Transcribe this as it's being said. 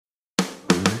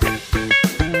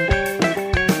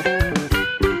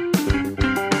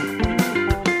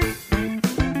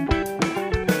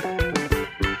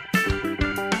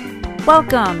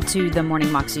Welcome to the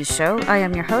Morning Moxie Show. I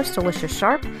am your host, Alicia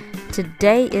Sharp.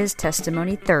 Today is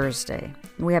Testimony Thursday.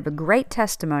 We have a great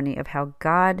testimony of how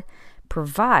God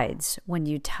provides when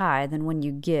you tithe and when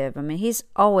you give. I mean, He's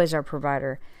always our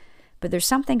provider. But there's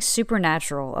something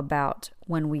supernatural about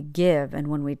when we give and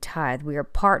when we tithe. We are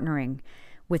partnering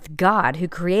with God who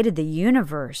created the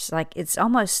universe. Like, it's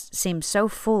almost seems so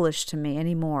foolish to me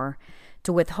anymore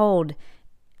to withhold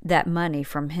that money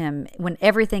from Him when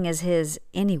everything is His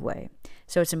anyway.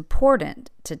 So it's important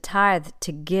to tithe,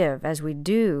 to give. As we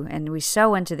do and we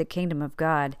sow into the kingdom of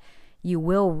God, you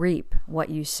will reap what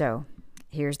you sow.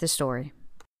 Here's the story.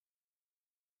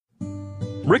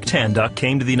 Rick Tanduck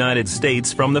came to the United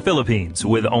States from the Philippines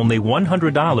with only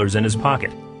 $100 in his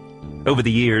pocket. Over the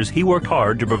years, he worked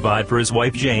hard to provide for his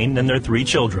wife Jane and their 3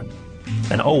 children,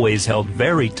 and always held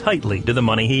very tightly to the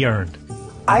money he earned.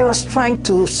 I was trying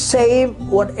to save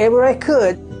whatever I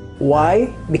could.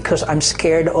 Why? Because I'm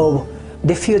scared of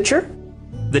the future.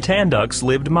 The Tanducks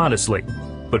lived modestly,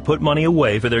 but put money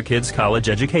away for their kids' college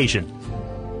education.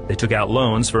 They took out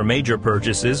loans for major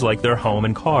purchases like their home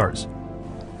and cars.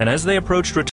 And as they approached retirement,